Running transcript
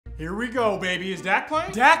Here we go, baby. Is Dak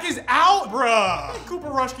playing? Dak is out, bruh. Cooper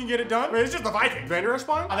Rush can get it done. Wait, it's just the Vikings. Vander Esch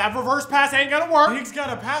playing? That reverse pass ain't gonna work. Higgs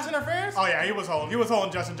got a pass interference? Oh yeah, he was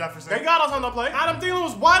holding Justin Jefferson. They got us on the play. Adam Thielen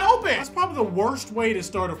was wide open. That's probably the worst way to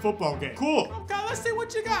start a football game. Cool. Okay, let's see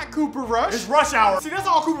what you got, Cooper Rush. It's rush hour. See, that's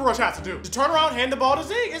all Cooper Rush has to do. Just turn around, hand the ball to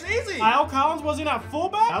Zeke. It's easy. Kyle Collins wasn't at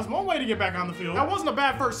fullback. That was one way to get back on the field. That wasn't a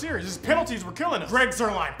bad first series. His penalties were killing us. Greg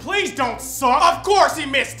Zuerlein, please don't suck. Of course he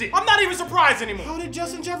missed it. I'm not even surprised anymore. How did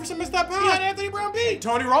Justin Jefferson miss that pass? He had Anthony Brown beat.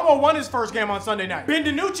 Tony Romo won his first game on Sunday night. Ben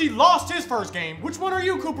DiNucci lost his first game. Which one are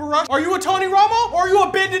you, Cooper Rush? Are you a Tony Romo or are you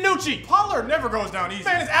a Ben DiNucci? Pollard never goes down easy.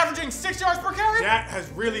 Man is averaging 6 yards per carry. Dak has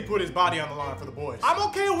really put his body on the line for the boys. I'm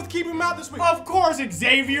okay with keeping him out this week. Of course,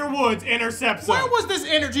 Xavier Woods intercepts him. Where was this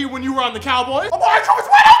energy when you were on the Cowboys? Oh boy, Cooper's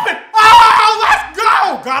wide open. Oh, let's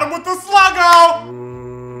go. Got him with the sluggo.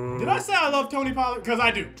 Did I say I love Tony Pollard? Because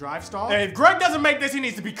I do. Drive stall? Hey, if Greg doesn't make this, he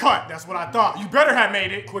needs to be cut. That's what I thought. You better have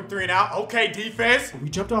made it. Quick 3 and out. Okay, defense.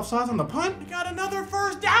 We jumped off sides on the punt. We got another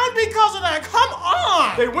first down because of that. Come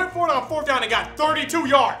on. They went for it on 4th down and got 32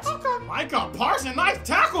 yards. Okay. Micah Parsons, nice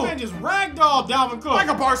tackle. Man, just ragdoll Dalvin Cook.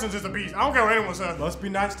 Micah Parsons is a beast. I don't care what anyone says. Let's be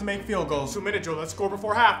nice to make field goals. 2 minutes, Joe. Let's score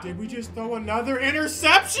before half. Did we just throw another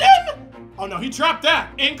interception? Oh no, he trapped that.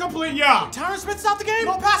 Incomplete, yeah. Tyron Smith's out the game.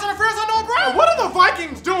 No pass interference on Noah Brown. What are the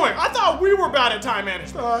Vikings doing? I thought we were bad at time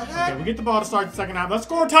management. The heck? Okay, we get the ball to start the second half. Let's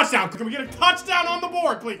score a touchdown. Can we get a touchdown on the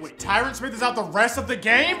board, please? Wait, Tyron Smith is out the rest of the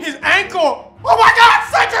game? His ankle. Oh my God,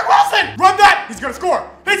 Cedric Wilson! Run that! He's gonna score!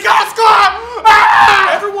 He's gonna score!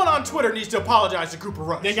 Ah! Everyone on Twitter needs to apologize to Cooper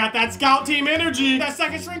Rush. They got that scout team energy, that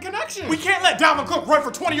second string connection. We can't let Dalvin Cook run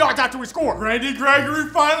for 20 yards after we score. Randy Gregory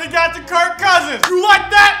finally got to Kirk Cousins. You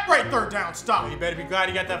like that? Great 3rd down stop. You better be glad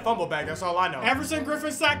he got that fumble back. That's all I know. Everson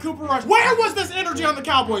Griffin sacked Cooper Rush. Where was this energy on the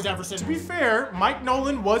Cowboys, Everson? To be fair, Mike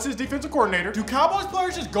Nolan was his defensive coordinator. Do Cowboys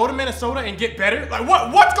players just go to Minnesota and get better? Like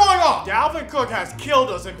what's going on? Dalvin Cook has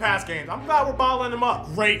killed us in pass games. I'm glad we're bottling him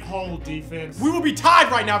up. Great whole defense. We would be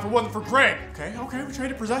tied right now if it wasn't for Greg. Okay, we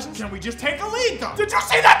traded possessions. Can we just take a lead though? Did you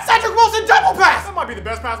see that Cedric Wilson double pass? That might be the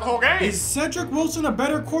best pass of the whole game. Is Cedric Wilson a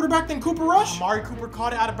better quarterback than Cooper Rush? Amari Cooper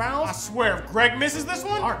caught it out of bounds. I swear, if Greg misses this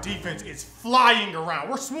one, our defense is flying around.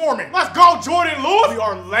 We're swarming. Let's go, Jordan Lewis. We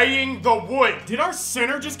are laying the wood. Did our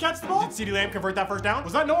center just catch the ball? Did CeeDee Lamb convert that first down?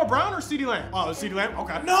 Was that Noah Brown or CeeDee Lamb? Oh, it was CeeDee Lamb?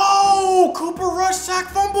 Okay. No! Cooper Rush sack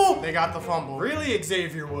fumble. They got the fumble. Really,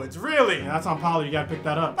 Xavier Woods? Really? Yeah, that's on Pollard. You gotta pick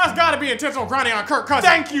that up. That's gotta be intentional grinding on Kirk Cousins.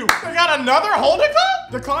 Thank you. They got another holding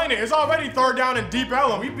call? Decline it. It's already 3rd down and deep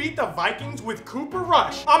Ellen. We beat the Vikings with Cooper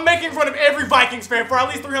Rush. I'm making fun of every Vikings fan for at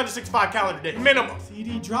least 365 calendar days. Minimum.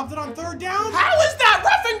 CD dropped it on 3rd down? How is that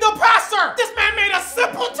roughing the passer? This man made a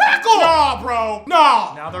simple tackle. Nah, bro.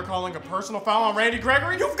 Nah. Now they're calling a personal foul on Randy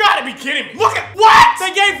Gregory? You've got to be kidding me. Look at what?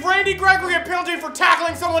 They gave Randy Gregory a penalty for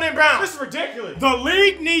tackling someone inbound. This is ridiculous. The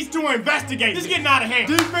league needs to investigate. This is getting out of hand.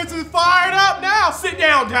 Defense is fired up now. Sit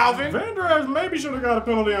down, Dalvin. Vander Esch maybe should have got a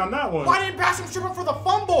penalty on that one. Why didn't pass him strip him for the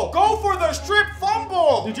fumble? Go for the strip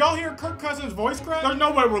fumble. Did y'all hear Kirk Cousins' voice crack? There's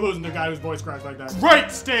no way we're losing to a guy whose voice cracks like that. Great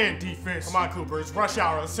stand defense. Come on, Cooper. It's rush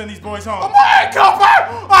hour. Let's send these boys home. Come on,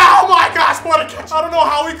 Cooper! Oh my gosh, what a catch. I don't know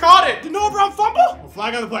how he caught it. Did Noah Brown fumble? Well,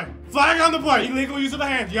 flag on the play. Flag on the play. Illegal use of the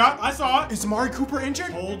hands. Yup, I saw it. Is Amari Cooper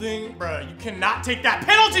injured? Holding. Bruh, you cannot take that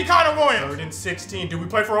penalty, Connor Williams. 3rd and 16. Do we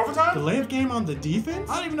play for overtime? Delay of game on the defense?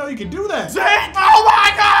 I didn't even know you could do that. Zeke! Oh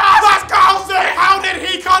my God! Let's go, Zeke! How did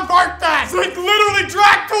he convert that? Zeke literally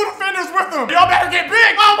dragged 2 defenders with him. Y'all better get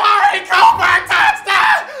big. Amari Cooper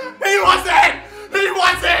touchdown! He was in! He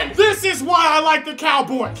was in! This is why I like the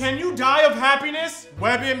Cowboys. Can you die of happiness?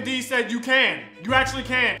 WebMD said you can. You actually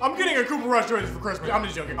can. I'm getting a Cooper Rush jersey for Christmas. I'm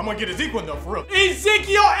just joking. I'm gonna get a Zeke one though, for real.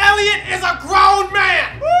 Ezekiel Elliott is a grown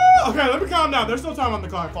man. Woo! Okay, let me calm down. There's still time on the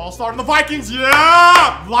clock. False start on the Vikings.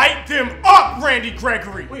 Yeah! Light them up, Randy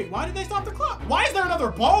Gregory. Wait, why did they stop the clock? Why is there another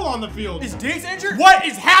ball on the field? Is Diggs injured? What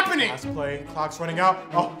is happening? Last play. Clock's running out.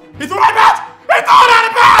 Oh, he threw it out of bounds. He threw it out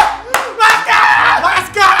of bounds. Let's go! Let's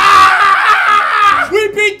go! We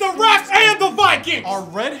beat the refs and the Vikings! Our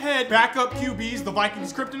redhead backup QBs, the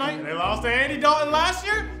Vikings kryptonite. They lost to Andy Dalton last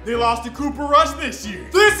year. They lost to Cooper Rush this year.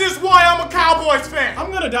 This is why I'm a Cowboys fan. I'm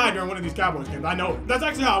gonna die during one of these Cowboys games. I know it. That's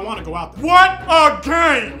actually how I want to go out there. What a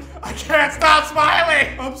game! I can't stop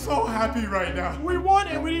smiling. I'm so happy right now. We won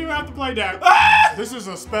and we didn't even have to play that. Ah! This is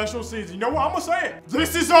a special season. You know what? I'm gonna say it.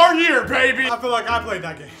 This is our year, baby. I feel like I played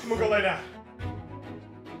that game. I'm gonna go lay down.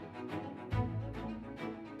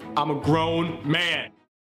 I'm a grown man.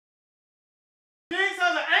 Diggs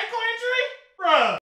has an ankle injury? Bruh.